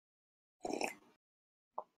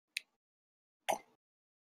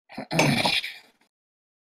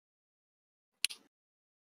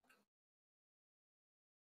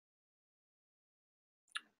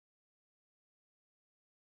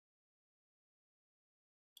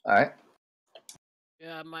Alright.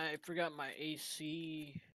 Yeah, I forgot my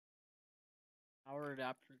AC power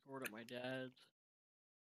adapter cord at my dad's.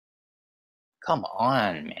 Come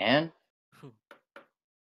on, man.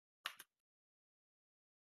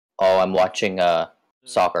 Oh, I'm watching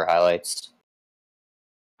soccer highlights.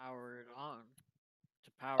 Power it on.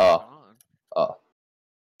 To power it on. Oh.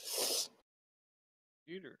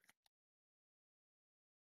 Computer.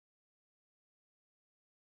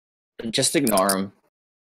 Just ignore him.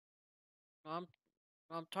 I'm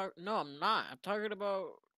not. I'm talking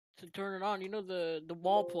about to turn it on. You know the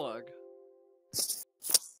wall plug.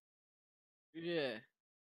 Yeah.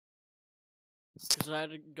 Cause I had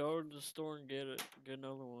to go to the store and get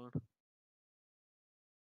another one.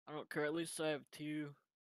 I don't care. At least I have two.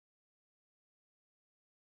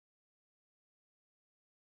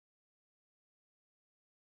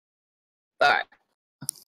 Alright.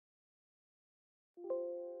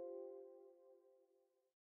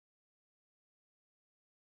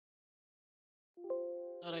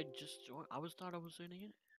 Thought I just joined. Thought I was in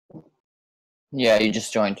it. Yeah, you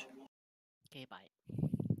just joined. Okay, bye.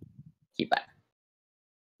 Keep back.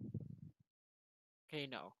 Okay,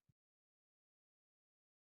 no.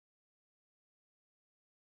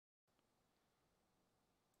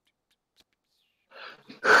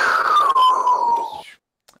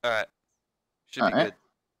 Alright. Should be good.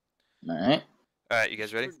 Alright. Alright, you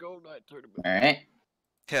guys ready? Goldeneye tournament. Alright.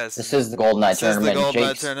 Yes. This is the Goldeneye tournament. This is the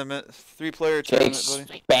Goldeneye tournament. 3-player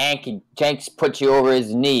tournament, buddy. Jake's put you over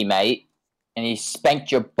his knee, mate. And he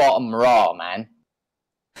spanked your bottom raw, man.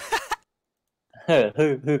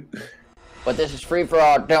 But this is free for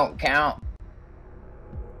all, don't count.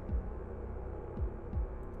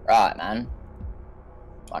 Right, man.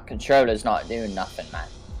 My controller's not doing nothing, man.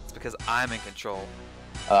 It's because I'm in control.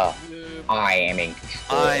 I am in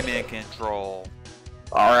control. I'm in control.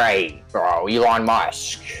 Alright, bro. Elon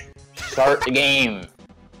Musk. Start the game.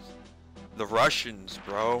 The Russians,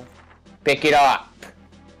 bro. Pick it up.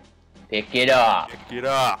 Pick it up. Pick it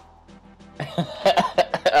up.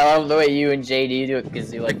 I love the way you and JD do it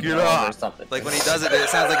because you like Pick it up or something. Like when he does it, it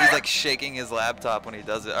sounds like he's like shaking his laptop when he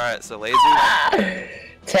does it. Alright, so lasers.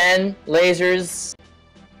 10 lasers.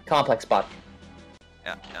 Complex spot.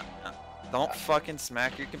 Yeah. Don't fucking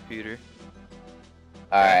smack your computer.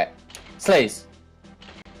 Alright. Slays.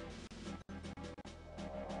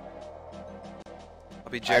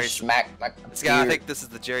 I'll be Jerry. I smack my computer. This guy, I think this is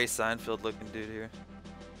the Jerry Seinfeld looking dude here.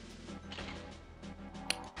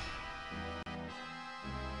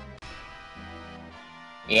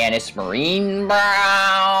 Yanis Marine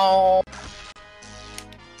Brown.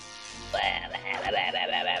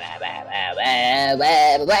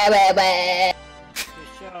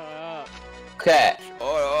 Shut up. Okay.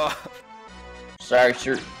 Oh. Sorry,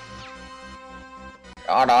 sir.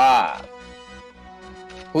 Shut up.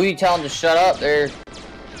 Who you telling to shut up there,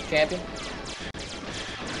 champion?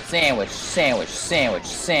 Sandwich, sandwich, sandwich,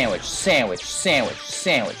 sandwich, sandwich, sandwich,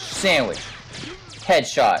 sandwich, sandwich.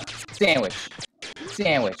 Headshot. Sandwich.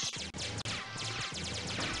 Sandwich.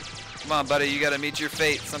 Come on, buddy, you gotta meet your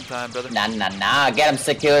fate sometime, brother. Nah. Get him,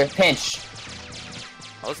 sick killer. Pinch.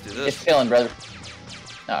 Oh, let's do this. Just chilling, brother.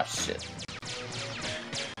 Oh, shit.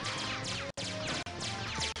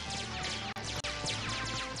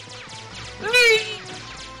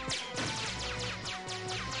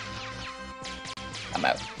 I'm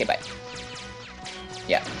out. Okay, bye.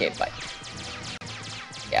 Yeah, okay, bye.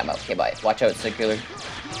 Yeah, I'm out. Okay, bye. Watch out, sick killer.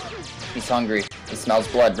 He's hungry. He smells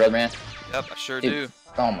blood, brother, man. Yep, I sure Dude. do.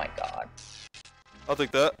 Oh my god. I'll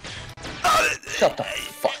take that. Shut the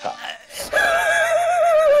fuck up.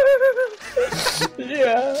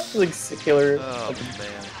 Yeah, like sick killer. Oh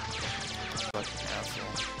man. Fucking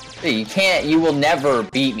asshole. Hey, you can't, you will never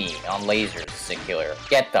beat me on lasers, sick killer.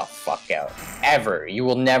 Get the fuck out. Ever. You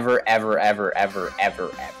will never, ever.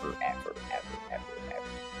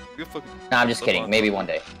 You're fucking. Nah, I'm just kidding. Maybe one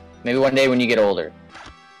day. Maybe one day when you get older.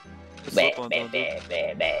 Oh.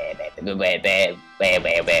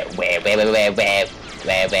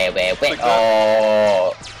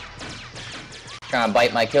 Trying to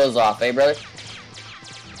bite my kills off, eh, brother?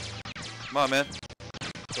 Come on, man.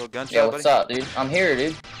 Little gunshot, Yo, what's buddy. up, dude? I'm here,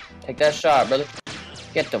 dude. Take that shot, brother.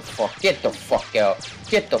 Get the fuck out.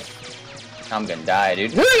 I'm gonna die,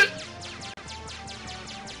 dude.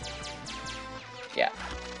 Yeah.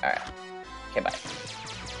 Alright. Okay, bye.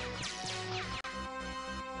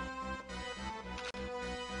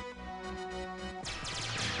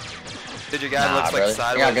 Did your guy looks brother. like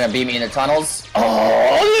sideways? You're not gonna beat me in the tunnels.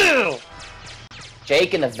 Oh!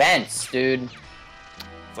 Jake in the vents, dude.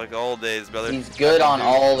 It's like the old days, brother. He's good on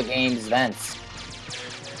all the game's vents.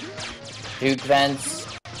 Duke vents,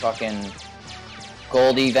 fucking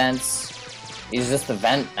Goldie vents. He's just the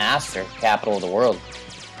vent master, capital of the world.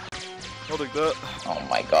 I'll take that. Oh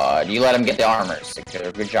my god, you let him get the armor.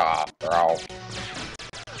 Good job, bro.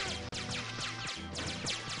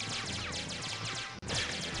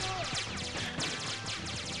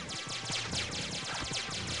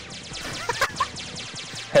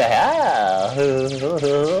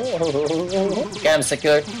 Get him,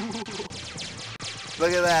 Secular.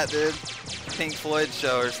 Look at that, dude. Pink Floyd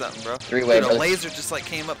show or something, bro. Three-way, dude, a brother. laser just like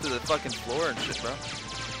came up to the fucking floor and shit, bro.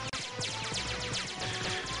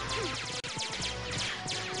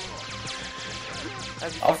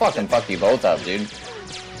 I'll fucking fuck you both up, dude.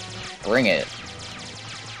 Bring it.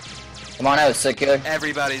 Come on out, Secular.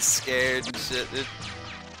 Everybody's scared and shit, dude.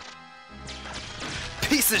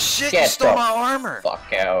 Piece of shit, Get you stole the my armor!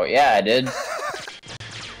 Fuck out. Yeah, I did.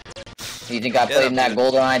 You think I played in that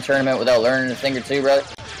Goldeneye tournament without learning a thing or two, brother?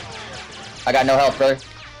 I got no health, brother.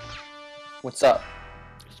 What's up?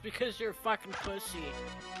 It's because you're a fucking pussy.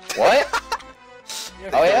 What?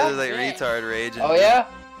 Oh yeah? Like retard raging. Oh yeah?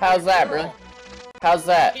 How's that, brother? How's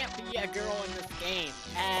that? You can't be a girl in this game,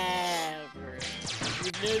 ever.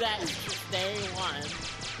 You knew that since day one.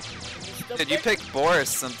 Dude, you pick Boris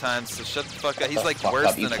sometimes, so shut the fuck up. He's like fuck worse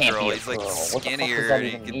up. You than a can't girl. be a He's like girl. What the fuck does skinnier that and he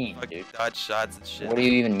even can mean, fucking dude? dodge shots and shit. What do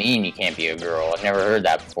you even mean you can't be a girl? I've never heard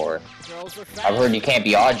that before. Girls are fast. I've heard you can't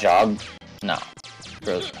be odd job. No.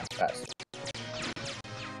 Girls are not fast.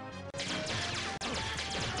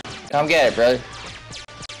 Come get it, brother.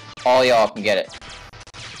 All y'all can get it.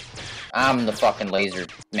 I'm the fucking laser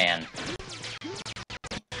man.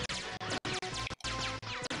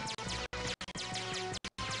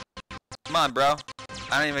 Come on, bro.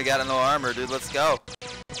 I don't even got no armor, dude. Let's go.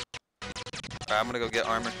 Alright, I'm gonna go get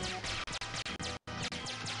armor.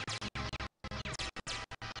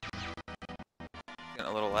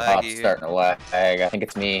 Getting a little Oh, laggy it's here. starting to lag. I think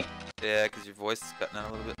it's me. Yeah, because your voice is cutting out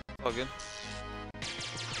a little bit. All good.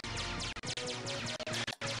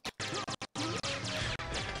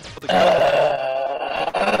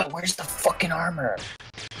 Where's the fucking armor?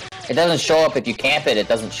 It doesn't show up if you camp it. It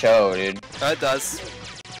doesn't show, dude. Oh, it does.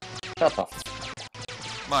 Shut the f.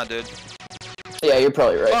 Come on, dude. Yeah, you're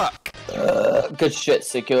probably right. Fuck. Good shit,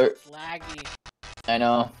 Secular. Laggy. I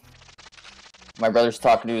know. My brother's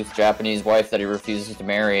talking to his Japanese wife that he refuses to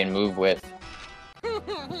marry and move with.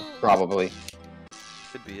 Probably.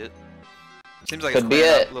 Could be it. Seems like Could it's be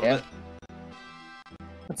clearing it, up a little yeah. bit.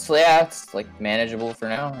 It's like manageable for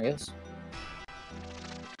now, I guess.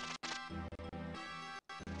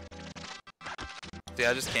 See,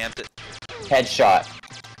 I just camped it. Headshot.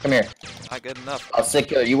 Come here. Not good enough. I'll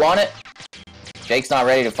Secular. You want it? Jake's not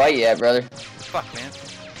ready to fight yet, brother. Fuck, man.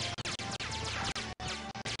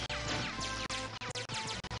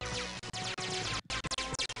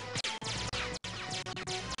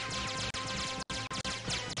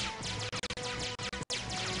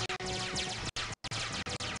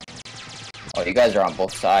 Oh, you guys are on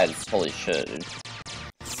both sides. Holy shit, dude.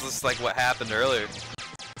 This is just like what happened earlier.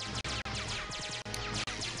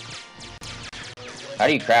 How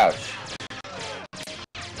do you crouch?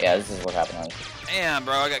 Yeah, this is what happened. Damn,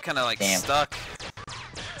 bro, I got kind of like stuck.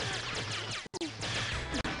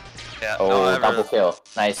 Yeah, Oh, double kill.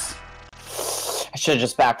 Nice. I should have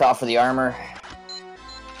just backed off of the armor.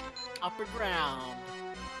 Upper ground.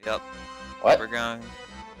 Yep. What? We're going.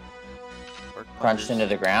 Crunched into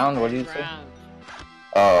the ground? What did you say? Ground.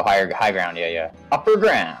 Oh, high ground. Yeah, yeah. Upper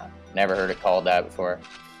ground. Never heard it called that before.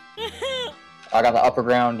 I got the upper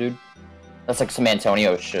ground, dude. That's like some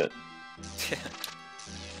Antonio shit.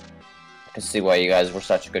 I can see why you guys were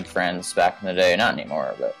such good friends back in the day. Not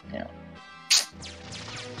anymore, but, you know.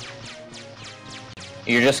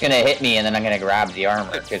 You're just gonna hit me and then I'm gonna grab the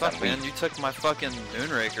armor. Dude, fuck, I'm man, weak. you took my fucking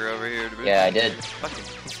Moonraker over here, dude. Yeah, I did. Fucking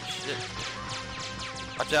piece of shit.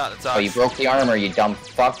 Watch out, it's Oh, you broke the armor, you dumb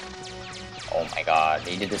fuck. Oh my god,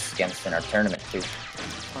 he did this against in our tournament, too.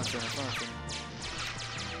 Come on, Center, come on, Center.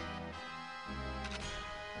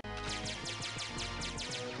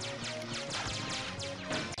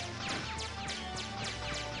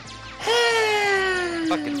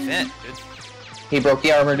 Fucking vent, dude. He broke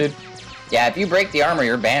the armor, dude. Yeah, if you break the armor,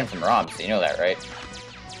 you're banned from ROMs. You know that, right?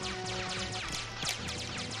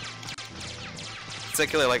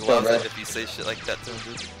 Particularly like loves it if you say shit like that to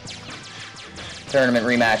him, dude. Tournament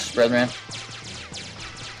rematch, brother man.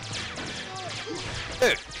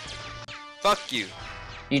 Dude! Fuck you.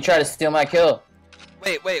 You try to steal my kill.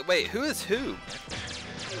 Wait, who is who?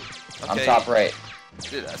 I'm top right.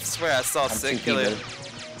 Dude, I swear I saw I'm Sick 2P, Killer. brother.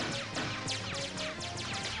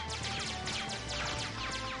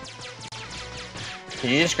 Did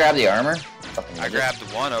you just grab the armor? Fucking I midget. grabbed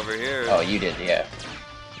one over here. Oh, you did, yeah.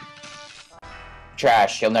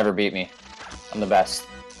 Trash. He'll never beat me. I'm the best.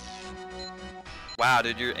 Wow,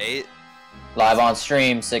 dude, you're 8. Live on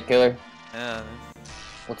stream, Sick Killer. Yeah.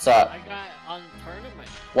 What's up? I got on tournament.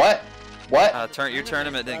 What? What? Your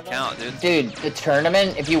tournament didn't count, dude. Dude, the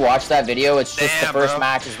tournament, if you watch that video, it's just Damn, the first bro.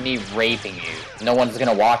 match is me raping you. No one's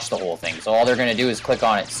gonna watch the whole thing. So all they're gonna do is click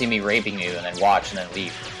on it, see me raping you, and then watch and then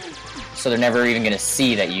leave. So they're never even gonna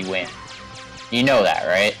see that you win. You know that,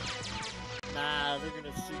 right? Nah, they're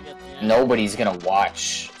gonna see at the end. Nobody's gonna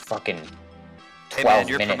watch fucking 12 Hey man,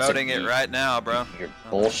 you're minutes promoting of it me. right now, bro. Your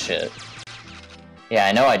bullshit. Yeah,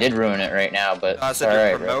 I know I did ruin it right now, but I it's said you're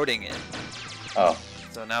alright, bro. promoting it. Oh.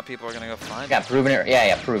 So now people are gonna go find Yeah, proving it.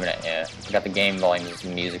 Yeah, proving it. Yeah, I got the game volumes. The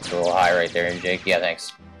music's a little high right there, Jake. Yeah,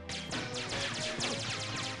 thanks.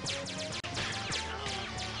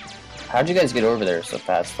 How'd you guys get over there so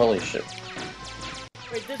fast? Holy shit!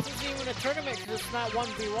 Wait, this isn't even a tournament because it's not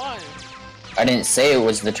 1v1. I didn't say it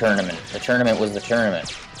was the tournament. The tournament was the tournament.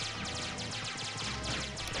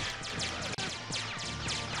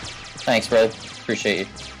 Thanks, brother. Appreciate you.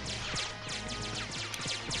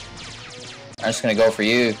 I'm just gonna go for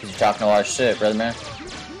you because you're talking a lot of shit, brother man.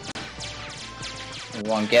 You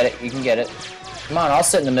want to get it? You can get it. Come on, I'll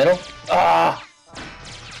sit in the middle. Ah!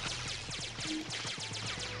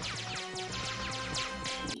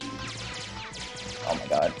 Oh my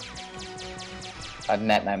god. I've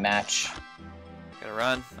met my match. Gotta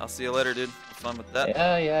run. I'll see you later, dude. Have fun with that.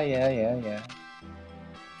 Yeah.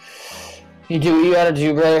 You do what you gotta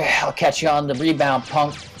do, brother. I'll catch you on the rebound,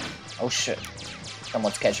 punk. Oh shit.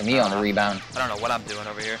 Someone's catching me on the rebound. I don't know what I'm doing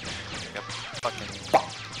over here. Like a fucking...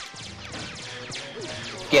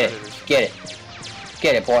 Get it. Get it.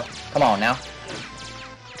 Get it, boy. Come on now.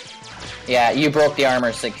 Yeah, you broke the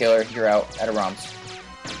armor, Sick Killer. You're out at a ROMs.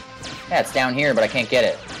 Yeah, it's down here, but I can't get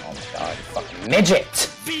it. Oh my god, you fucking midget!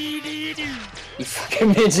 You fucking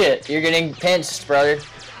midget! You're getting pinched, brother.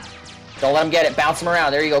 Don't let him get it. Bounce him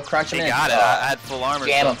around. There you go. Crunch him He in. got it. I had full armor.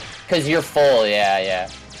 Jam him. Because you're full. Yeah.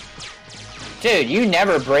 Dude, you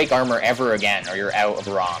never break armor ever again, or you're out of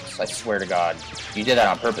ROMs. I swear to God. You did that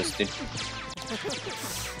on purpose, dude.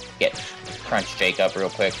 Get crunch Jake up real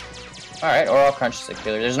quick. Alright, or I'll crunch Sick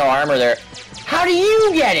Killer. There's no armor there. How do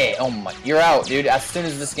you get it? Oh my, you're out, dude. As soon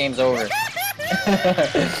as this game's over.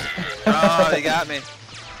 Oh, he got me.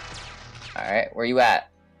 Alright, where you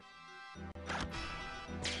at?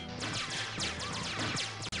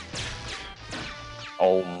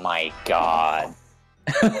 Oh my god.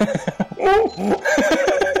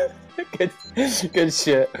 Good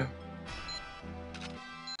shit.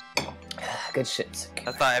 Good shit.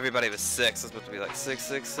 I thought everybody was 6. It was supposed to be like 6,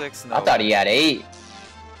 6, 6. No. I thought he had 8.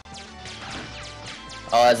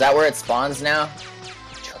 Oh, is that where it spawns now?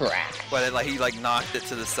 Trash. What, like he like knocked it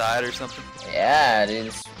to the side or something? Yeah, dude,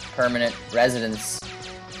 it's permanent residence.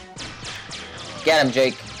 Get him,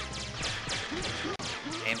 Jake.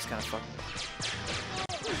 Aim's kind of fucked.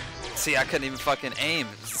 See, I couldn't even fucking aim.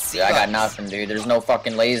 Dude, I got nothing, dude. There's no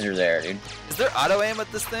fucking laser there, dude. Is there auto aim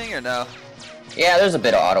with this thing or no? Yeah, there's a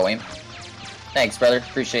bit of auto aim. Thanks, brother.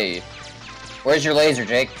 Appreciate you. Where's your laser,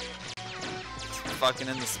 Jake? It's fucking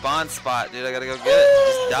in the spawn spot, dude. I gotta go get it.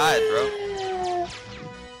 Just died, bro.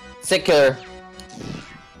 Sick Killer.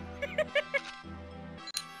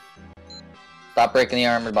 Stop breaking the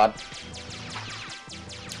armor, bud.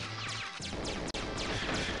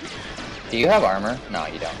 Do you have armor? No,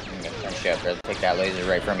 you don't. I'm gonna punch you up, brother. Take that laser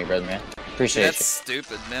right from me, brother, man. Appreciate That's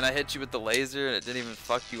stupid, man. I hit you with the laser and it didn't even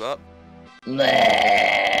fuck you up. you.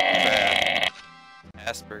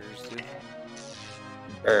 Asperger's, dude.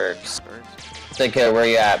 Bergs. Asperger's. Sick Killer, where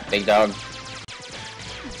you at, big dog?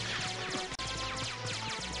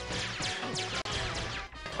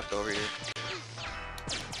 Fuck over here.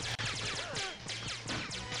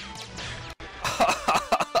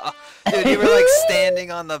 Dude, you were like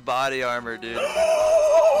standing on the body armor, dude.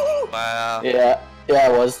 Wow. Yeah,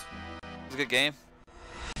 it was. It was a good game.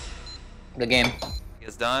 The game. You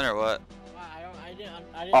guys done or what? Wow, I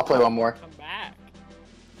didn't I'll play one more. come back.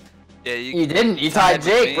 Yeah, You didn't. You tied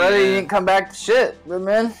Jake, brother. You didn't come back to shit, good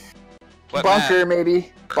man. What Bunker, map?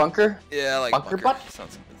 maybe. Bunker? Yeah, I like Bunker bunker. butt?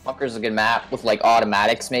 Sounds good. Bunker's a good map with like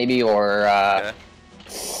automatics, maybe, or Okay.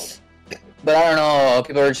 But I don't know.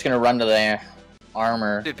 People are just gonna run to the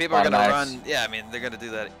armor. Dude, people are gonna automatics. run. Yeah, I mean, they're gonna do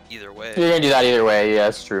that either way. You're gonna do that either way. Yeah,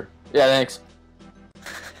 that's true. Yeah, thanks.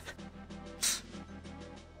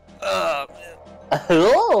 Man.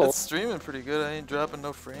 Oh. It's streaming pretty good. I ain't dropping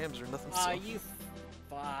no frames or nothing. Aw, So. you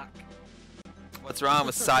fuck. What's wrong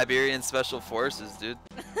with Siberian Special Forces, dude?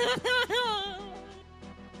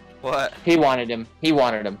 What? He wanted him. He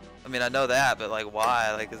wanted him. I mean, I know that, but like,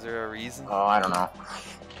 why? Like, is there a reason? Oh, I don't know.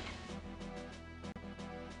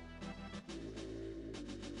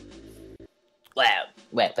 Wow.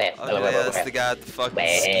 Wow. Oh, yeah, that's the guy with the fucking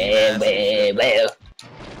ski mask.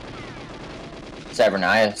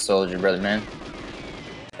 Cybernaya, soldier, brother, man.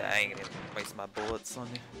 Yeah, I ain't gonna waste my bullets on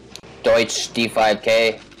you. Deutsch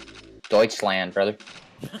D5K. Deutschland, brother.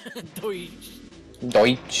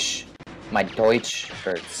 Deutsch. My Deutsch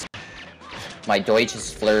hurts. My Deutsch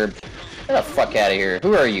is flurbed. Get the fuck out of here.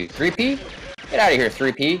 Who are you? 3P? Get out of here,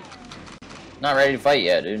 3P. Not ready to fight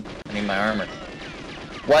yet, dude. I need my armor.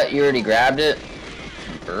 What? You already grabbed it?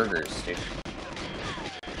 Burgers, dude.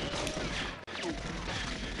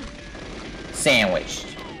 Sandwich.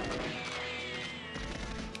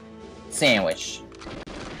 Sandwich.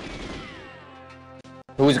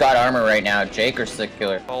 Who's got armor right now? Jake or Sick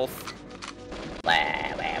Killer? Both.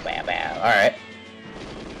 Alright.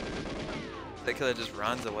 Sick Killer just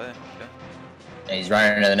runs away. Okay. And he's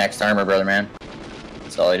running into the next armor, brother, man.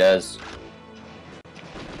 That's all he does.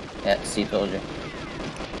 Yeah, see, told you.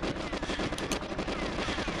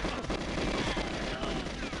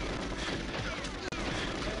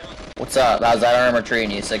 What's up? How's that armor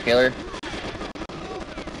treating you, Sick Killer?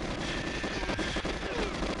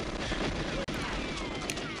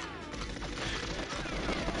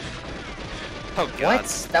 Oh god.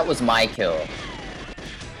 What? That was my kill.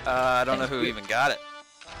 I don't know who even got it.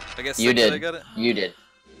 I guess You Sick Killer did. got it? You did.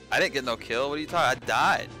 I didn't get no kill. What are you talking? I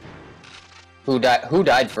died. Who died? Who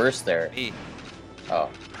died first there? Me. Oh.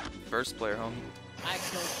 First player, homie. I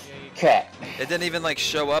killed Jake. Okay. It didn't even like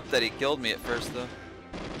show up that he killed me at first though.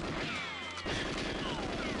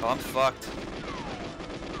 Oh, I'm fucked.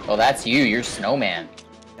 Well, that's you. You're Snowman.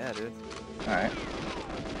 Yeah, dude. Alright.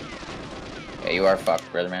 Yeah, you are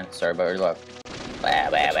fucked, brother, man. Sorry about your luck.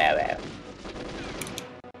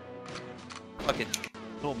 Fucking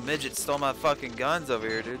little midget stole my fucking guns over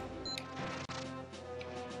here, dude.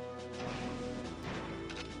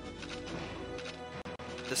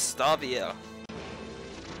 Destavio.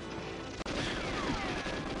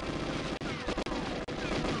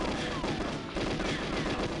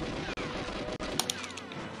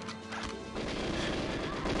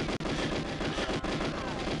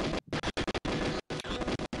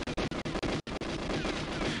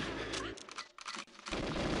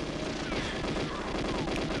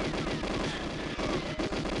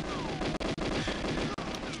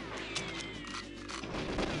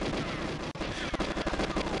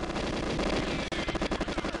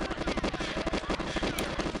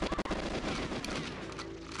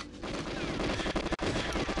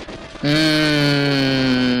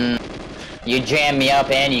 You jammed me up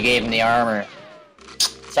and you gave him the armor.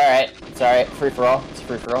 It's alright. It's alright. Free for all. It's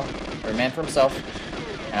free for all. Every man for himself.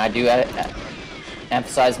 And I do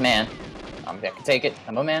emphasize man. I can take it.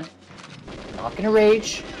 I'm a man. I'm not gonna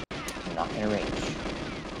rage. I'm not gonna rage.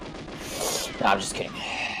 No, I'm just kidding.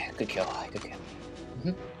 Good kill. Good kill.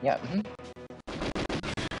 Yeah.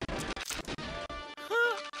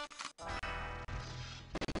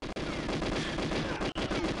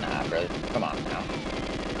 Nah, brother. Come on now.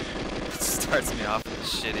 It starts me off in the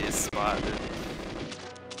shittiest spot, dude.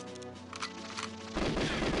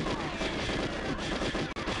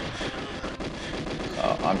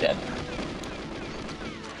 Oh, I'm dead.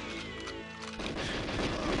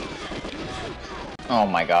 Oh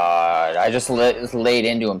my god. I just laid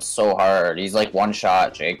into him so hard. He's like one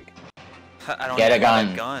shot, Jake. I don't Get a even have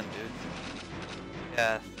gun. a gun, dude.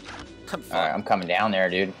 Yeah. I'm fucked. Alright, I'm coming down there,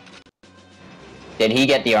 dude. Did he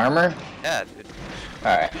get the armor? Yeah, dude.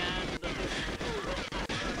 Alright.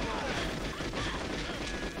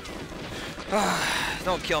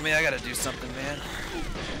 Don't kill me, I gotta do something, man.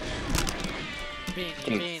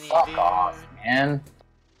 Dude, fuck off, man.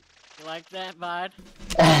 You like that, bud?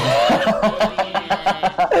 Right,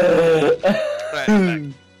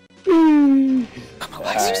 I'm back. My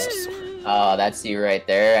legs are so sore. Oh, that's you right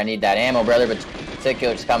there. I need that ammo, brother, but Sick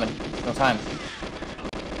Killer's coming. No time.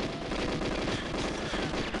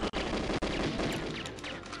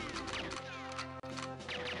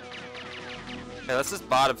 Hey, let's just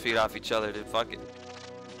bottom feed off each other, dude. Fuck it.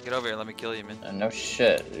 Get over here, let me kill you, man. No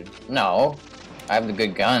shit, dude. No. I have the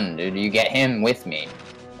good gun, dude. You get him with me.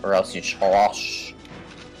 Or else you trash.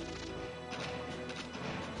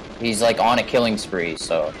 He's like on a killing spree,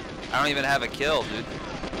 so. I don't even have a kill, dude.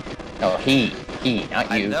 No, he, not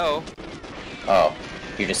you. I know. Oh,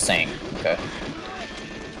 you're just saying. Okay.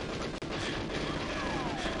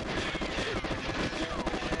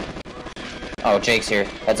 Oh, Jake's here.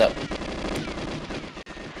 Heads up.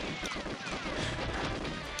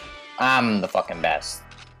 I'm the fucking best.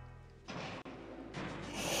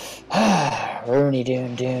 Rooney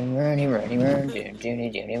doon doon, Rooney Rooney Roon doon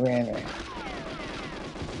doony doony Rooney.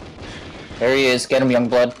 There he is. Get him, young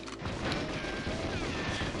blood.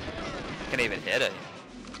 Can't even hit it.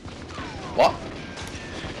 What?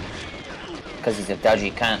 Because he's a dodgy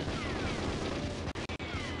cunt.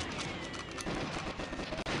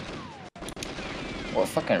 What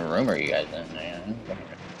fucking room are you guys in, man?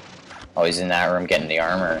 Oh, he's in that room getting the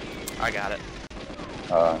armor. I got it.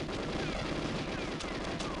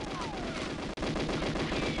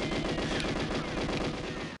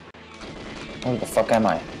 Where the fuck am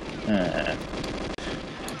I?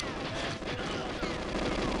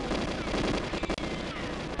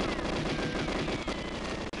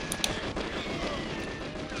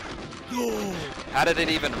 How did it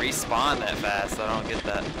even respawn that fast? I don't get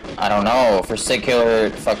that. I don't know. For Sig Killer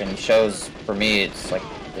fucking shows, for me, it's like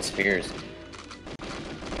disappears.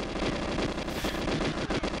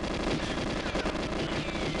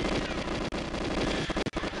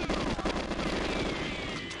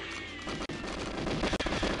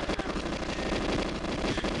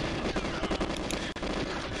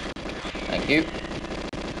 Thank you.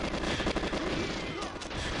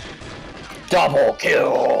 Double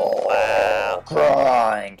kill! Wow.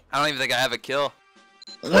 Grind! I don't even think I have a kill.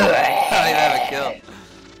 I don't even have a kill.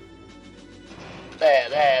 There.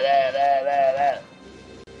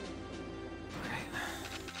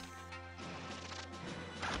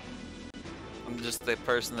 I'm just the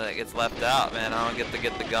person that gets left out, man. I don't get to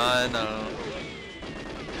get the gun. I don't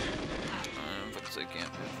fucking can't.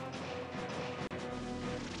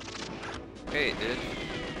 Hey, dude.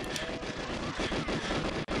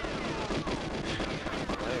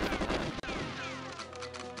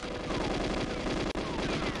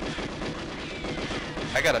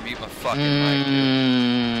 I gotta mute my fucking mic,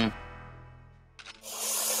 dude.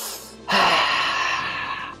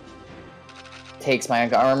 Takes my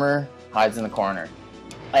armor, hides in the corner.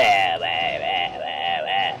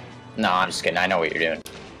 No, I'm just kidding. I know what you're doing.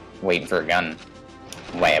 Waiting for a gun.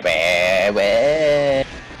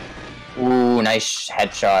 Ooh, nice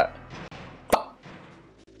headshot.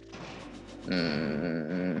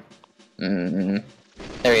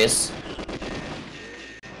 There he is.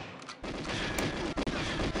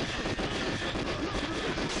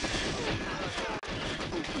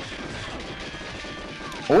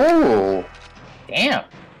 Ooh, damn.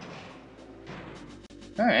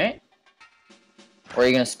 Alright. Where are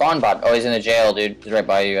you gonna spawn, bot? Oh, he's in the jail, dude. He's right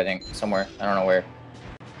by you, I think. Somewhere. I don't know where.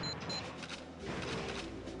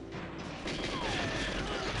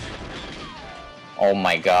 Oh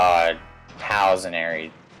my god.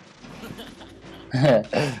 Thousandary.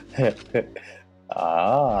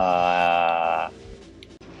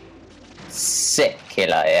 Sick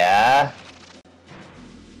killer, yeah?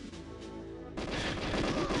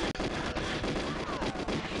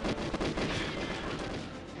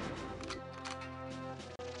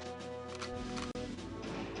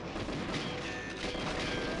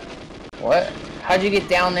 What? How'd you get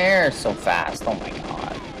down there so fast? Oh my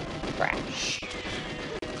god. Crash.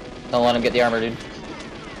 Don't let him get the armor, dude.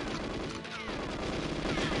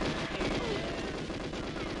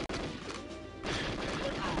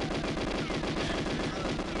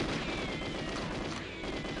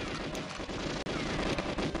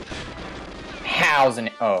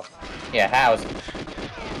 Housing. Oh. Yeah, housing.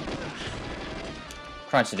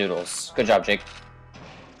 Crunch the doodles. Good job, Jake.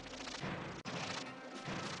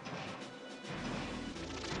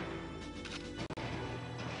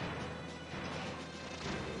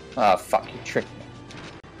 Oh, fuck, you tricked me.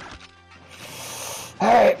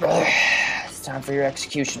 Alright, brother. It's time for your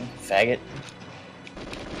execution, faggot.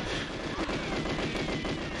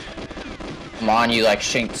 Come on, you like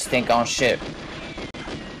stink on shit.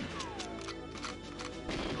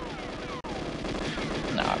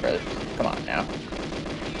 Nah, brother. Come on now.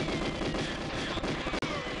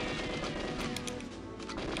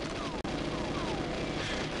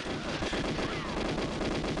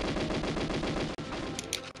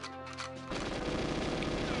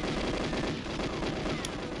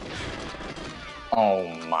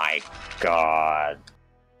 Oh my god.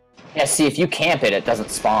 Yeah, see, if you camp it, it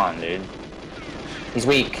doesn't spawn, dude. He's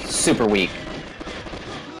weak. Super weak.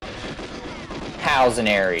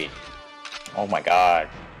 Thousandary. Oh my god.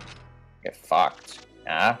 Get fucked.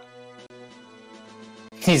 Huh?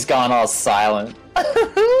 He's gone all silent.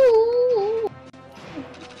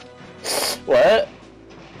 What?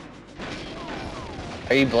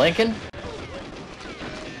 Are you blinking?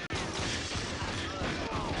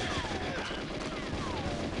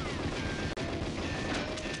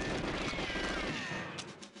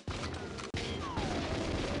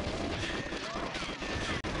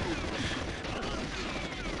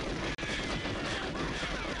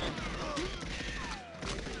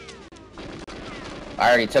 I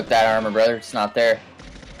already took that armor, brother. It's not there.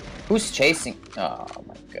 Who's chasing? Oh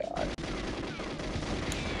my god.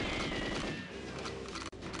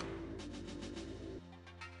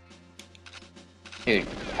 Dude,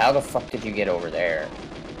 how the fuck did you get over there?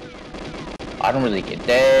 I don't really get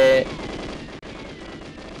that.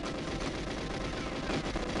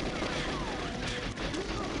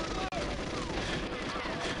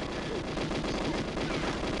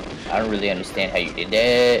 I don't really understand how you did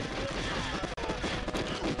that.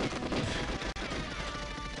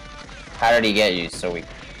 How did he get you so weak?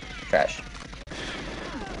 Trash.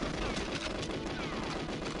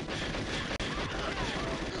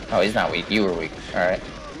 Oh, he's not weak. You were weak. Alright.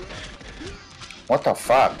 What the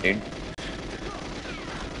fuck, dude?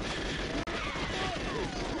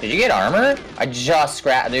 Did you get armor? I just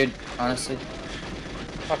scrapped, dude. Honestly.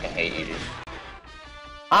 I fucking hate you, dude.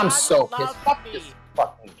 I'm so pissed. Fuck this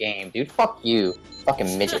fucking game, dude. Fuck you.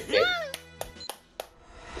 Fucking midget, bitch.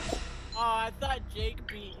 Oh, I thought Jake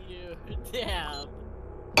beat you. Damn.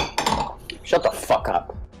 Shut the fuck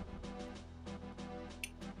up.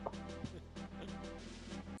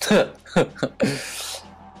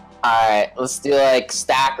 Alright, let's do like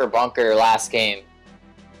stack or bunker last game.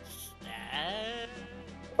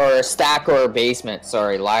 Or stack or basement,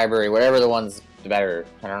 sorry, library, whatever the one's better.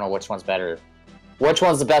 I don't know which one's better. Which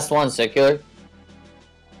one's the best one, Circular?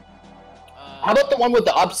 How about the one with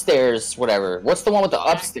the upstairs, whatever? What's the one with the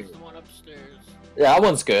upstairs? The one upstairs. Yeah, that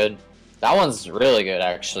one's good. That one's really good,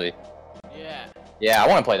 actually. Yeah. Yeah, I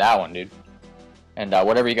want to play that one, dude. And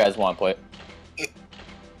whatever you guys want to play.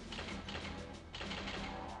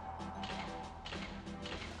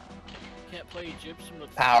 Can't play Egyptian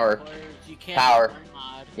with Power. players. You can't Power.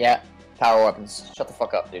 mod. Yeah, power weapons. Shut the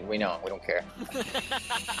fuck up, dude. We know. We don't care.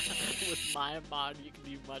 With my mod, you can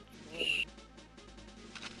do much more.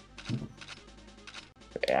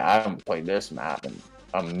 Yeah, I haven't played this map in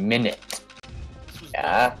a minute. This was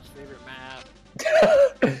Yeah. Dan's favorite map.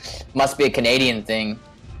 Must be a Canadian thing.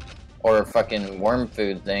 Or a fucking worm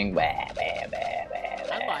food thing. Bah, bah, bah, bah,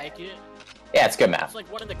 bah. I like it. Yeah, it's a good map. It's like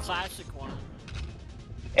one of the classic ones.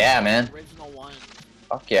 Yeah, man. The original one.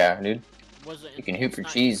 Fuck yeah, dude. Wasn't You can hoop it's for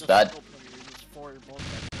not cheese, just a bud. single player, it's for both.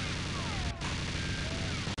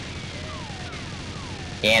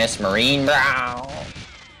 Canis Marine Brown.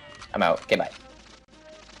 I'm out. Okay, bye.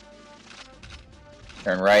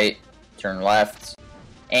 Turn right. Turn left.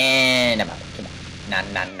 And I'm out. Okay, bye. Nah,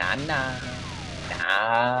 nah, nah, nah.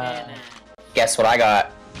 Nah. And, Guess what I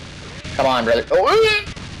got? Come on, brother. Oh!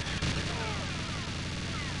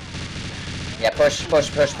 Yeah, push,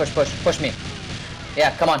 push, push, push, push, push me.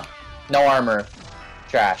 Yeah, come on. No armor.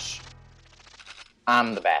 Trash.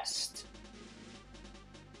 I'm the best.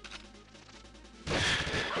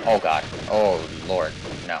 Oh god. Oh lord.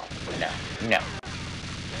 No. No. No.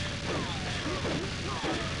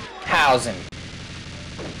 Housing.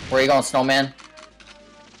 Where you going, snowman?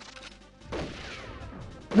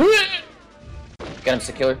 Get him,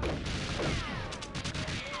 secure.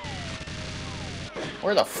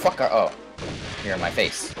 Where the fuck are... Oh. You're in my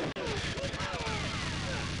face.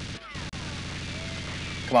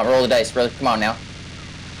 Come on, roll the dice, brother. Come on now.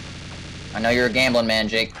 I know you're a gambling man,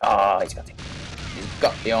 Jake. Oh, he's got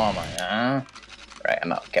the armor, huh? Right,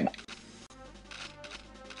 I'm out. Okay, bye.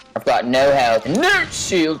 I've got no health and no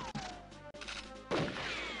shield.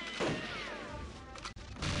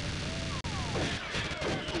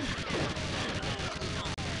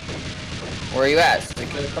 Where are you at?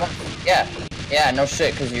 Come on. Yeah. Yeah, no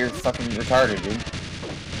shit, because you're fucking retarded, dude.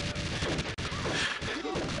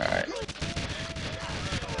 Alright.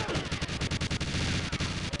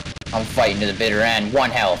 I'm fighting to the bitter end. 1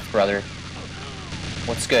 health, brother.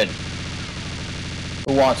 What's good?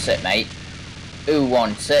 Who wants it, mate? Who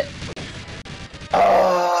wants it?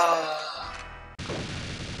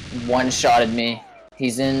 One-shotted me.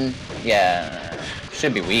 He's in... Yeah.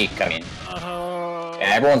 Should be weak, I mean.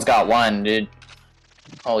 Yeah, everyone's got one, dude.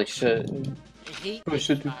 Holy shit. I hate Oh, this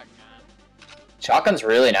shit, dude. shotgun. Shotgun's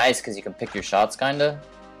really nice because you can pick your shots, kinda.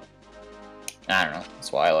 I don't know.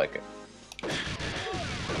 That's why I like it.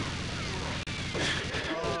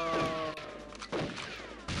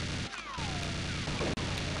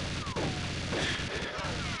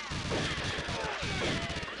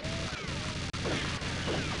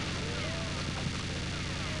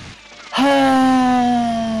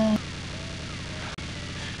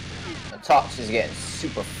 The top is getting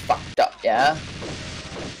super fucked up, yeah?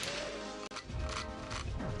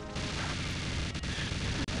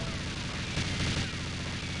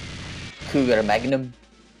 Cougar Magnum.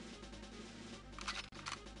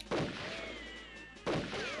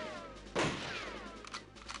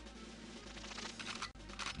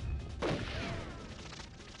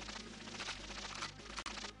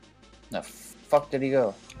 The fuck did he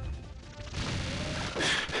go?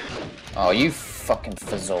 Oh, you fucking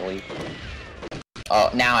Fazoli. Oh,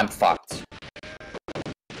 now I'm fucked.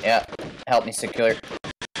 Yeah, help me, Secure.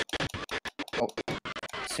 Oh,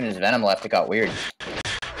 as soon as Venom left, it got weird.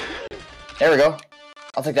 There we go.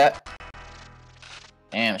 I'll take that.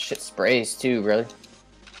 Damn, shit sprays too, really.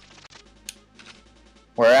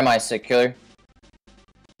 Where am I, Secure?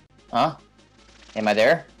 Huh? Am I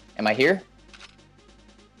there? Am I here?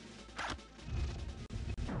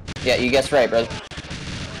 Yeah, you guessed right, brother.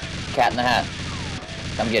 Cat in the Hat.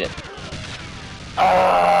 Come get it.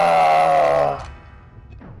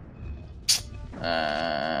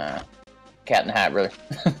 Cat in the Hat, brother.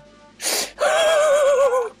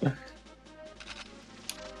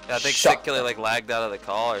 Yeah, I think Sick Killer like lagged out of the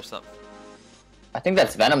call or something. I think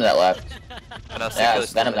that's Venom that left. No, Yeah,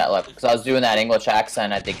 it's Venom that left. Because I was doing that English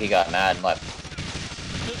accent, I think he got mad and left.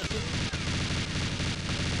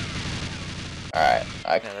 Alright,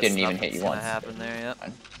 I didn't even hit you once. Happen there, yep.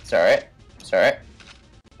 It's alright. It's alright.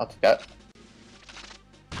 I'll take that.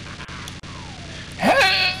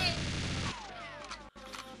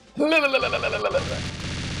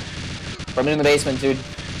 From in the basement, dude.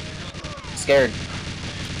 Scared.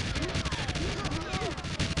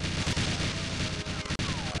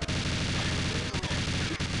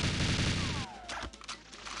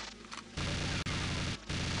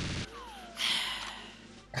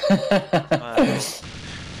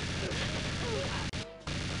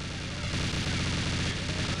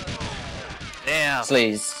 Damn.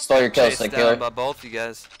 Please, stole your kills, Sick Killer. By both you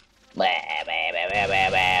guys.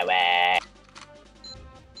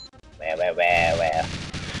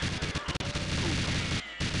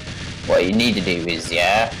 What you need to do is,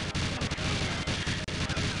 yeah.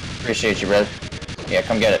 Appreciate you, brother. Yeah,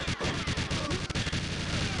 come get it.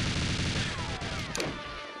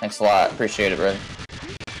 Thanks a lot. Appreciate it, brother.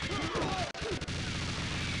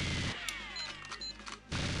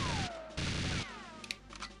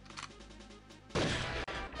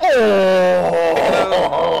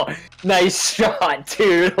 Oh! Nice shot,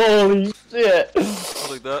 dude. Holy shit. I'll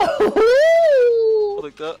take that. I'll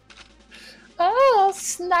take that. Oh,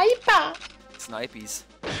 sniper. Snipies.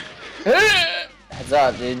 Heads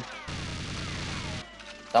up, dude.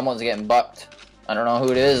 Someone's getting bucked. I don't know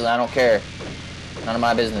who it is, and I don't care. None of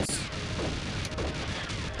my business.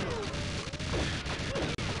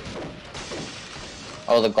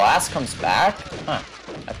 Oh, the glass comes back? Huh.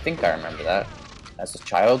 I think I remember that. As a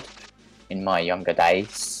child. In my younger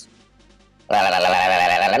days. I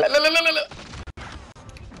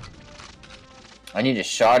need a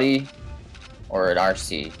shotty or an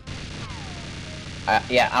RC.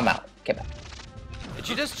 Yeah, I'm out. Get back. Did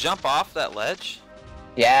you just jump off that ledge?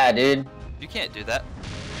 Yeah, dude. You can't do that.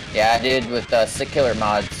 Yeah, I did with Sick Killer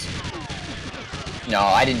mods. No,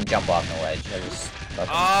 I didn't jump off the ledge. I just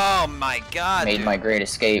oh my god, made dude. my great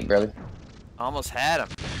escape, brother. Almost had him.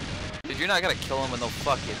 Dude, you're not gonna kill him with no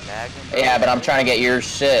fucking magnum. Bro. Yeah, but I'm trying to get your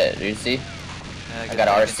shit. Do you see? Yeah, I got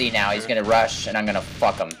RC now. He's gonna rush, and I'm gonna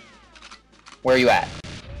fuck him. Where are you at?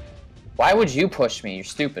 Why would you push me? You're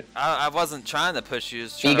stupid. I wasn't trying to push you. I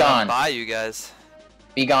was trying Be to gone. run by you guys.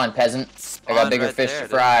 Be gone, peasant. I got bigger right fish there, to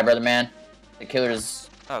fry, brother man. The killers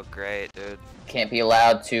Oh, great, dude. can't be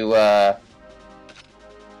allowed to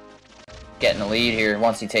get in the lead here.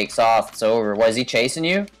 Once he takes off, it's over. Was he chasing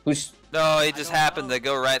you? Who's? No, he just happened to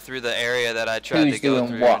go right through the area that I tried Who's to go doing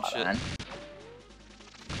through what, and shit. man?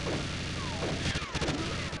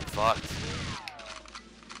 Fucked.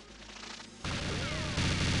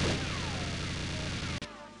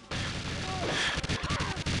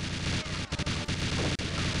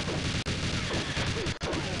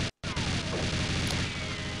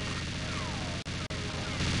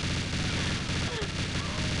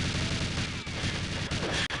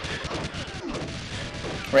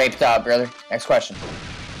 Raped up, brother. Next question.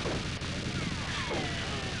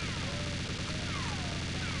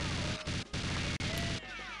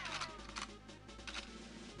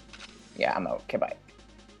 Yeah, I'm out. Okay, bye.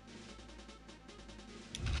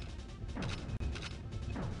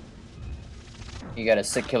 You got a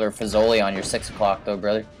Sick Killer Fazoli on your 6 o'clock though,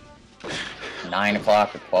 brother. 9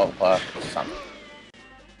 o'clock or 12 o'clock or something.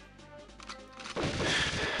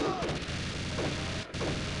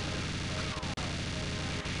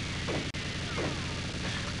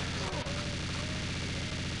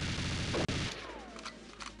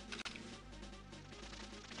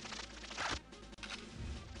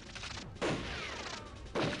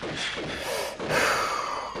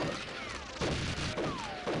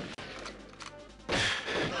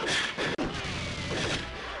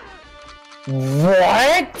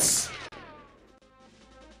 What?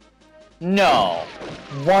 No.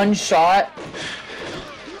 One shot?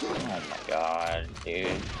 Oh my god, dude.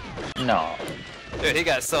 No. Dude, he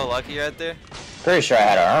got so lucky right there. Pretty sure I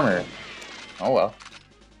had armor. Oh well.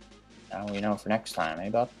 Now we know for next time, eh,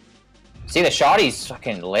 bud? See, the shotty's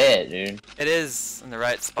fucking lit, dude. It is in the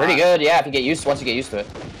right spot. Pretty good, yeah, if you get used to once you get used to it.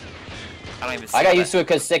 I don't even see I got that. used to it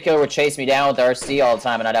because Sickler would chase me down with the RC all the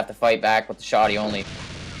time and I'd have to fight back with the shotty only.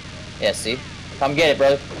 Yeah, see? Come get it,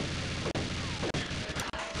 brother.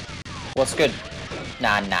 What's good?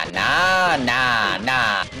 Nah.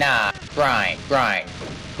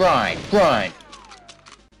 Grind.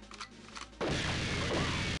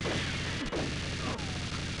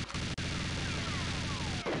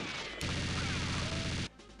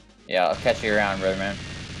 Yeah, I'll catch you around, brother, man.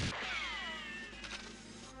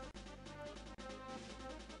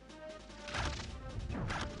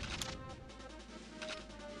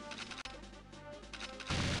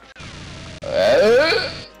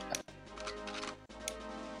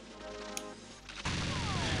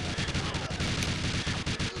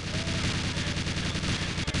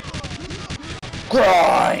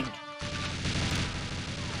 Grind!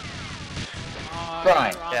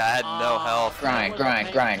 Grind. Yeah, I had no health. Grind.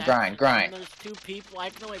 There's two people. I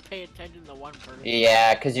can only pay attention to one person.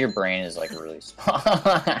 Yeah, because your brain is like really small.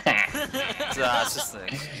 It's just an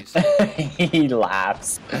excuse. He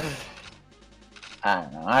laughs. I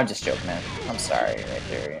don't know. I'm just joking, man. I'm sorry right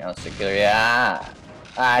there. You know, Circular. Yeah.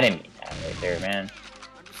 I didn't mean that right there, man.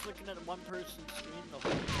 I'm just looking at one person's screen the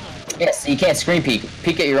whole time. Yes, you can't screen peek.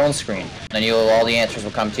 Peek at your own screen. Then all the answers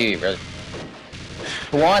will come to you, brother.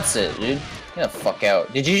 Who wants it, dude? Get the fuck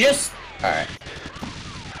out. Did you just... Alright.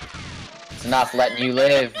 It's enough letting you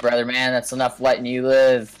live, brother, man. That's enough letting you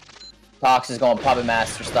live. Tox is going Puppet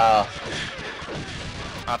Master style.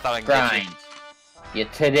 I thought I could Grind. You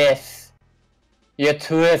to this. You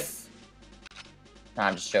to this. Nah,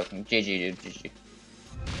 I'm just joking. GG, dude. GG.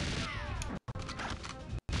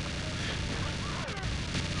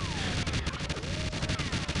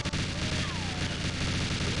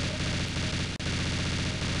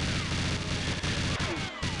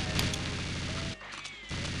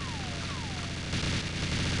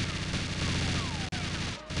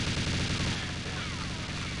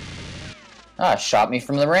 Ah, shot me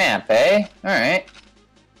from the ramp, eh? Alright.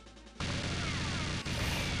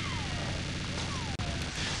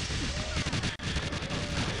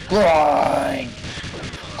 Grind!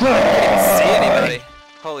 I didn't see anybody.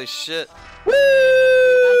 Holy shit. Woo!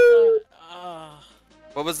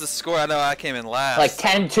 What was the score? I know I came in last. Like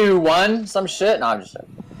 10-2-1, some shit? No, I'm just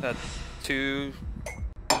joking. 2,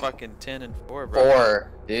 fucking 10 and 4, bro.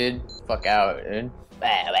 4, dude. Fuck out, dude.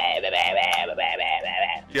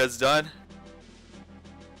 You guys done?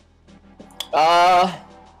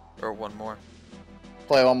 Or one more?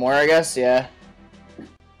 Play one more, I guess, yeah.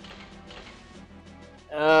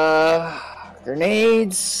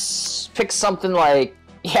 Grenades. Pick something like,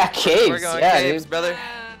 yeah, caves. We're going yeah, caves, dude. brother.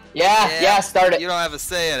 Yeah, start it. You don't have a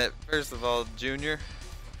say in it. First of all, Junior.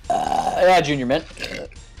 Yeah, Junior mint.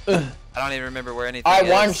 I don't even remember where anything I is.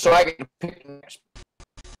 won, so I can pick next.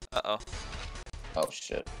 Uh-oh. Oh,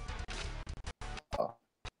 shit. Oh.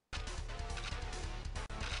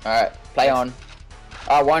 Alright, play on.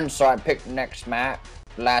 I won, so I picked the next map.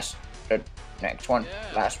 Next one.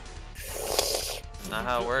 Yeah. Last. Not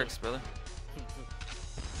how it works, brother.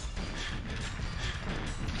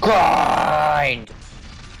 Grind!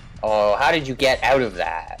 Oh, how did you get out of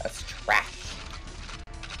that? That's trash.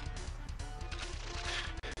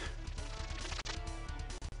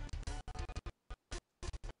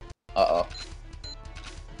 Uh-oh.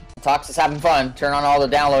 Tox is having fun. Turn on all the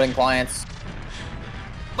downloading clients.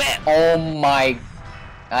 Wham! Oh my...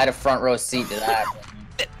 I had a front row seat to that.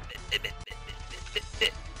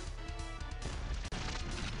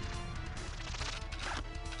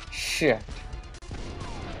 Shit.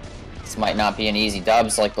 This might not be an easy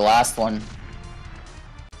dubs like the last one.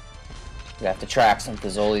 We have to track some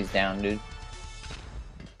Fazoli's down, dude.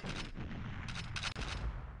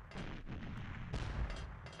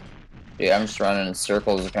 Dude, I'm just running in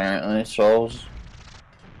circles apparently, so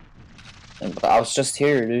I was just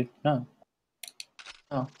here, dude. No.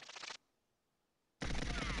 Oh.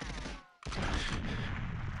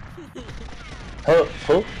 Oh.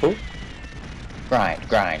 Grind.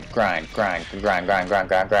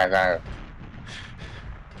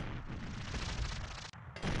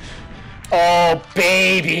 Oh,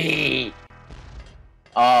 baby!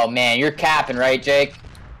 Oh, man, you're capping, right, Jake?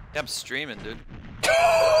 Yeah, I'm streaming, dude.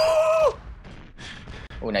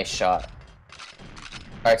 Oh, nice shot.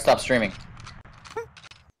 Alright, stop streaming.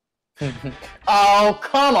 Oh,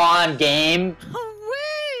 come on, game!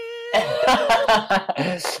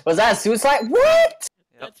 Was that a suicide? What?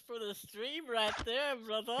 the stream right there,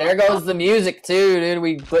 brother. There goes the music too, dude.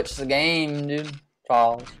 We glitched the game, dude.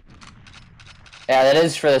 Charles. Yeah, that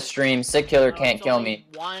is for the stream. Sick Killer No, can't it's kill only me.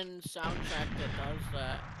 one soundtrack that does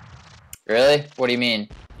that. Really? What do you mean?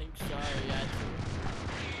 I think so, yeah.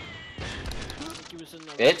 I think he was in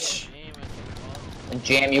the Bitch. game, I think it was. And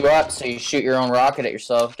jam you up so you shoot your own rocket at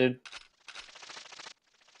yourself, dude.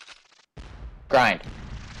 Grind.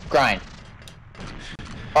 Grind.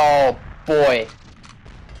 Oh, boy.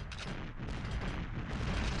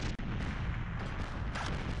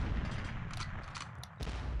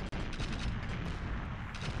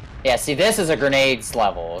 Yeah, see, this is a grenades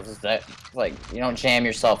level. This is that, like, you don't jam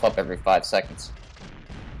yourself up every 5 seconds.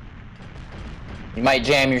 You might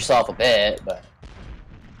jam yourself a bit, but...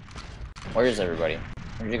 Where is everybody?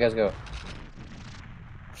 Where'd you guys go?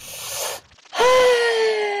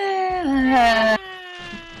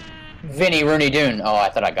 Vinny Rooney Dune. Oh, I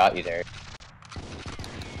thought I got you there.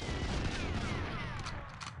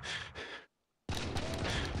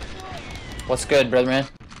 What's good, brother man?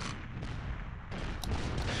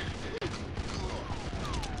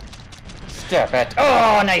 Step it.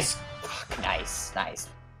 Oh, nice. Nice, nice.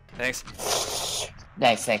 Thanks.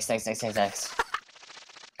 Thanks.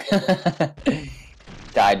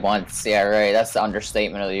 Died once. Yeah, right. That's the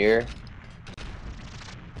understatement of the year.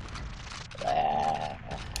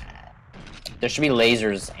 There should be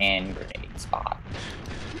lasers and grenades.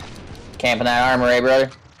 Camping that armor, eh,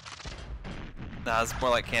 brother? Nah, it's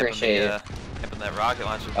more like camping Appreciate camping that rocket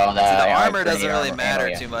launcher. Oh, See, the yeah, armor doesn't grenade really armor, matter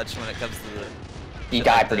yeah. too much when it comes to the... You shit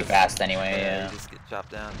die like pretty this. fast anyway, yeah. You just get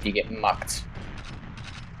chopped down. You get mucked.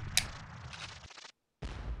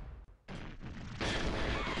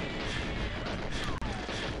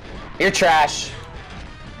 You're trash.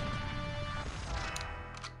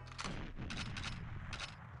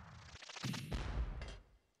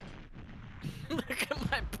 Look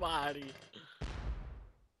at my body.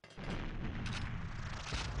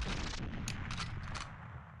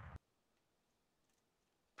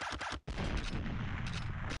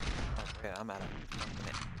 Oh, yeah, I'm out of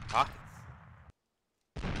pockets.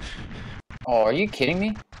 Oh, are you kidding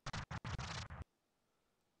me?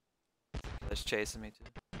 It's chasing me too.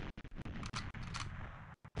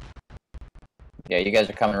 Yeah, you guys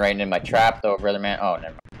are coming right into my trap though, brother man. Oh, never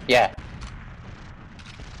mind. Yeah.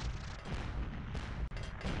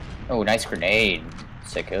 Oh, nice grenade.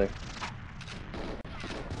 Sick killer.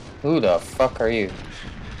 Who the fuck are you?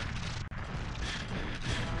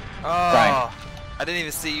 Oh, Brian. I didn't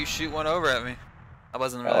even see you shoot one over at me. I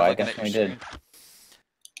wasn't really Oh, I looking at your definitely screen. did.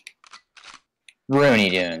 Rooney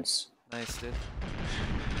Dunes. Nice, dude.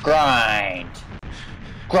 Grind.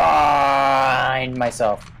 Grind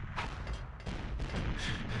myself.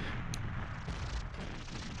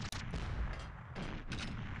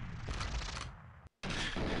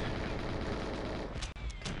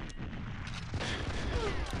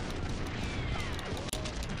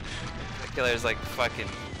 The killer's like fucking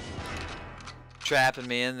trapping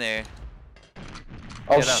me in there.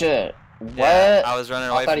 Oh Get up. shit. What? Yeah, I was running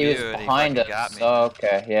away I thought from he was you and behind he us. fucking got me. Oh,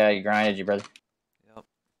 okay. Yeah, you grinded you, brother. Yep.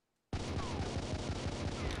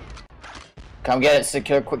 Come get it,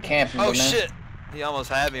 secure, quick camp. Oh man. shit! He almost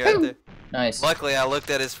had me right there. Nice. Luckily, I looked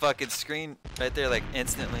at his fucking screen right there, like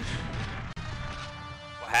instantly.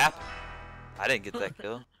 What happened? I didn't get that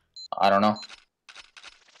kill. I don't know.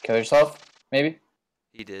 Kill yourself? Maybe?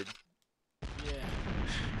 He did.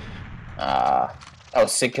 Yeah. Oh,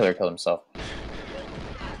 Sick Killer killed himself.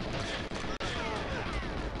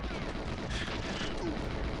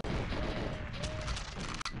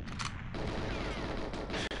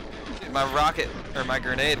 Dude, my rocket, or my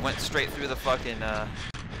grenade went straight through the fucking, There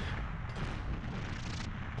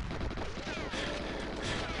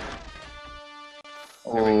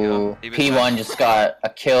we go. Ooh, He was P1 trying- just got a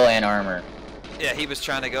kill and armor. Yeah, he was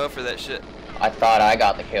trying to go for that shit. I thought I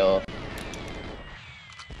got the kill.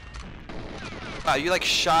 Wow, you like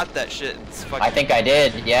shot that shit and it's fucking... I think I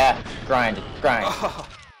did, yeah. Grind, grind. Oh,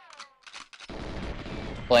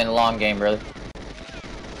 Playing a long game, brother.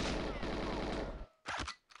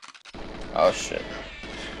 Oh shit.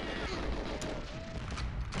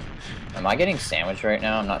 Am I getting sandwiched right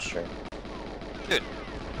now? I'm not sure. dude.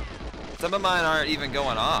 Some of mine aren't even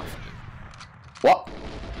going off. What?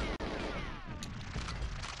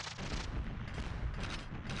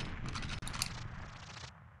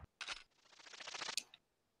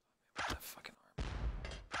 That fucking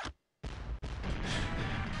arm.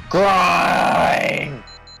 Grind!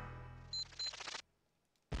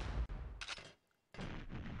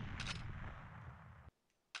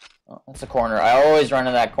 Oh, that's a corner. I always run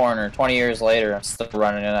in that corner. 20 years later, I'm still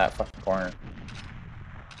running in that fucking corner.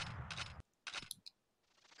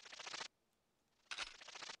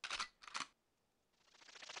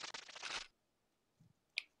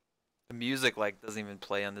 music like doesn't even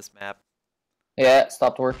play on this map. Yeah, it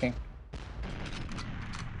stopped working.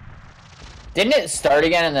 Didn't it start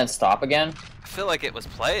again and then stop again? I feel like it was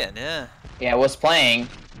playing, yeah. Yeah, it was playing.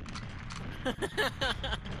 But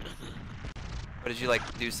did you like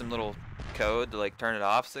do some little code to like turn it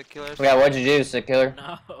off, Sick Killer? Yeah, what'd you do, Sick Killer?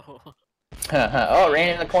 No. Oh, it ran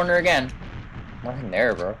in the corner again. Nothing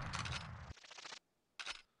there, bro.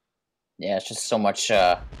 Yeah, it's just so much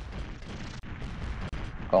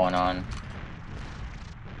going on.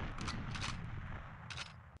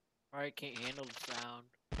 I can't handle the sound.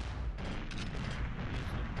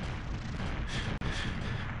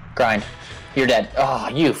 Grind. You're dead. Oh,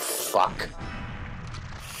 you fuck.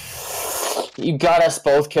 You got us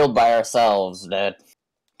both killed by ourselves, dude.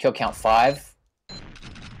 Kill count 5?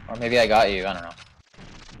 Or maybe I got you, I don't know.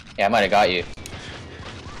 Yeah, I might have got you.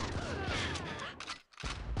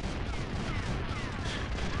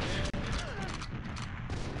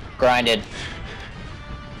 Grinded.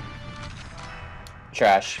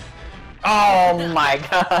 Trash. Oh my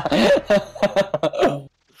god!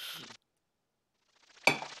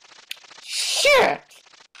 Shit!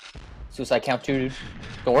 Suicide count 2, dude.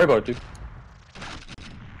 Don't worry about it, dude.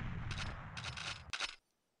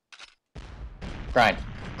 Grind.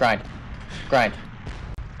 Grind. Grind.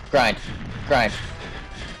 Grind. Grind.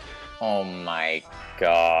 Oh my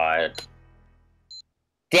god.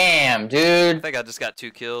 Damn, I dude. think I just got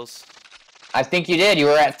 2 kills. I think you did. You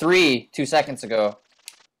were at 3 2 seconds ago.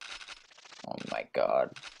 Oh my god.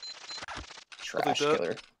 Trash that.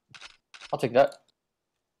 killer. I'll take that.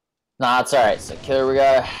 Nah, it's alright. So, killer, we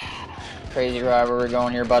got a crazy ride where we're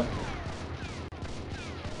going here, bud.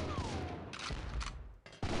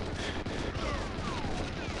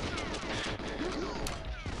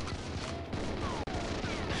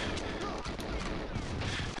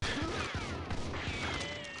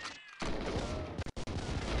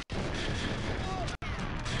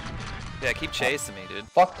 Yeah, keep chasing me, dude.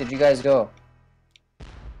 Fuck did you guys go?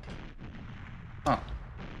 Huh.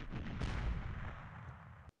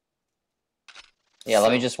 Yeah,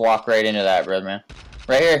 let me just walk right into that, brother, man.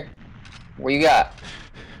 Right here. What you got?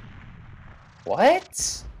 What?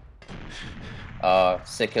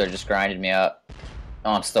 Sick Killer just grinded me up.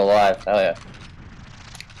 Oh, I'm still alive. Hell yeah.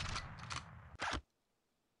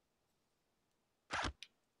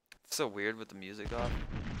 It's so weird with the music off.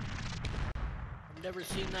 I've never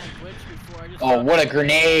seen that glitch before. I just Oh, what a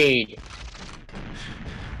grenade!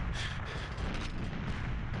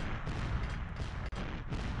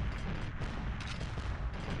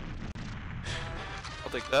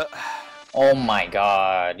 I'll take that. Oh my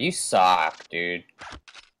god, you suck, dude.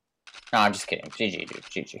 No, I'm just kidding. GG, dude.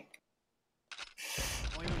 GG.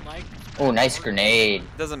 don't even like Oh, nice grenade.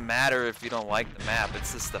 It doesn't matter if you don't like the map,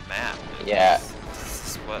 it's just the map. Dude. Yeah.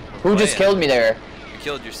 This is what we're Who just playing. killed me there? You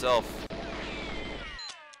killed yourself.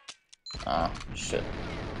 Oh, shit.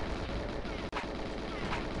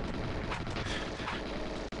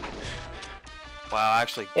 Wow,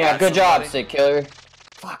 actually. Yeah, got good job, somebody. Sick Killer.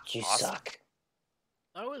 Fuck, you Awesome. suck.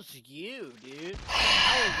 That was you, dude.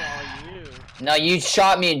 That was all you. No, you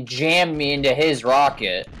shot me and jammed me into his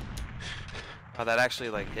rocket. Oh, that actually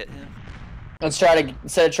like hit him. Let's try to,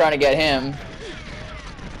 instead of trying to get him,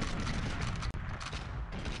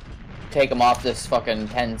 take him off this fucking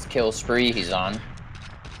 10 kill spree he's on.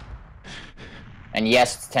 And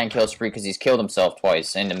yes, it's 10 kill spree because he's killed himself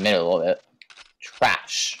twice in the middle of it.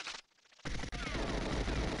 Trash.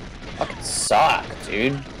 Fucking suck,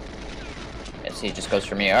 dude. Yes, he just goes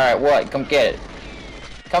for me. Alright, what? Come get it.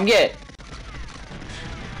 Come get it.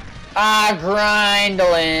 Ah,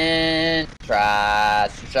 grindling.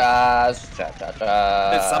 Trash, trash, trash, trash,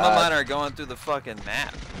 trash. Dude, some of mine are going through the fucking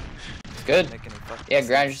map. It's good. Making it fucking Yeah, sense.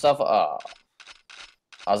 grind yourself. Oh.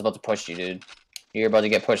 I was about to push you, dude. You're about to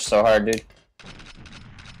get pushed so hard, dude.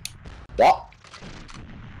 What?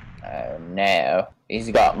 Oh, no. He's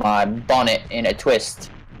got my bonnet in a twist.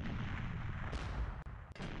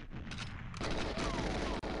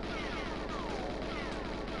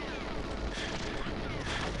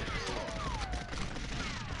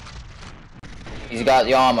 He's got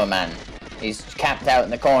the armor, man. He's camped out in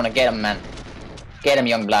the corner. Get him, man. Get him,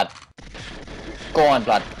 young blood. Go on,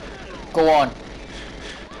 blood. Go on.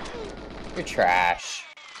 You're trash.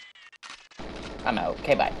 I'm out.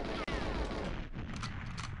 Okay, bye.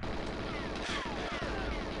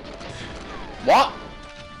 What?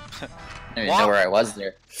 I didn't even know where I was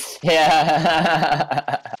there.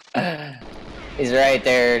 Yeah. He's right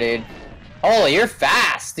there, dude. Holy, you're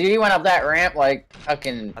fast, dude. You went up that ramp like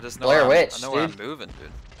fucking I just know Blair where Witch, I know where dude. I'm moving,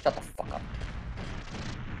 dude. Shut the fuck up.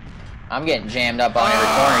 I'm getting jammed up on every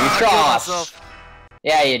corner. I You killed trash. myself.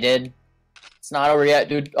 Yeah, you did. It's not over yet,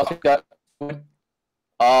 dude. I'll pick that.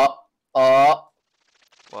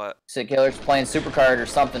 What? Sid Killer's playing Supercard or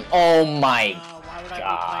something. Oh my Why would I be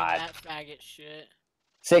God. playing that faggot shit?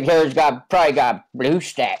 Sid Killer's probably got blue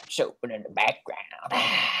stacks open in the background.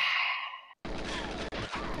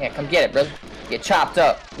 Yeah, come get it, brother. Get chopped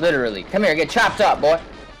up, literally. Come here, get chopped up, boy.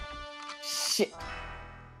 Shit.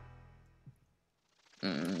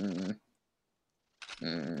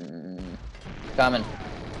 Coming.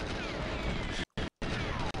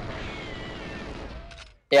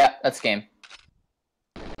 Yeah, that's game.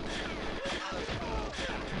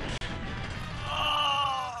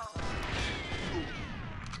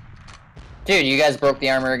 Dude, you guys broke the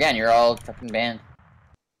armor again. You're all fucking banned.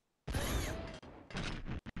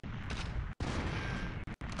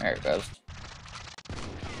 There it goes.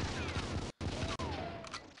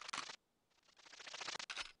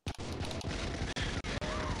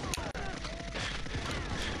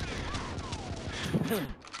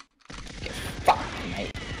 Get fucked,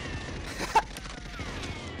 mate.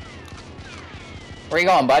 Where you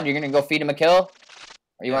going, bud? You're gonna go feed him a kill?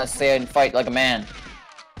 Or you wanna stay and fight like a man?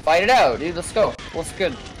 Fight it out, dude. Let's go. What's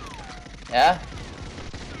good? Yeah?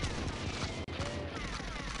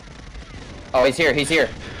 Oh, he's here. He's here.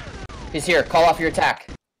 He's here. Call off your attack.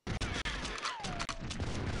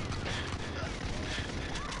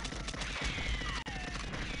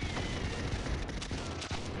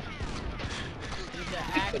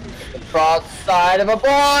 The broadside of a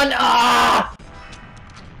bond. Ah!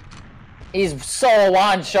 He's so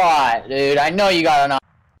one shot, dude. I know you got an.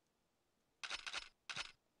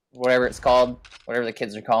 Whatever it's called, whatever the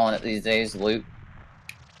kids are calling it these days, loot.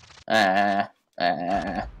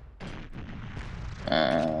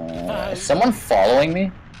 Is someone following me?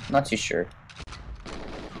 I'm not too sure.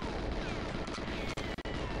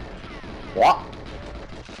 What?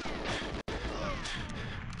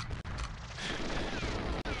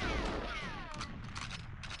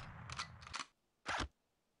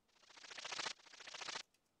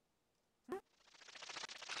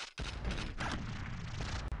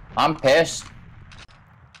 I'm pissed.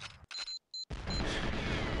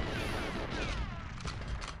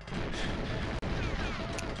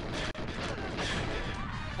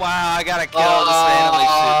 Wow, I got a kill. Just randomly shoot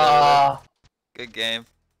that way. Good game.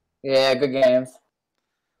 Yeah, good games.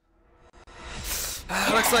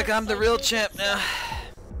 Looks like I'm the real champ now.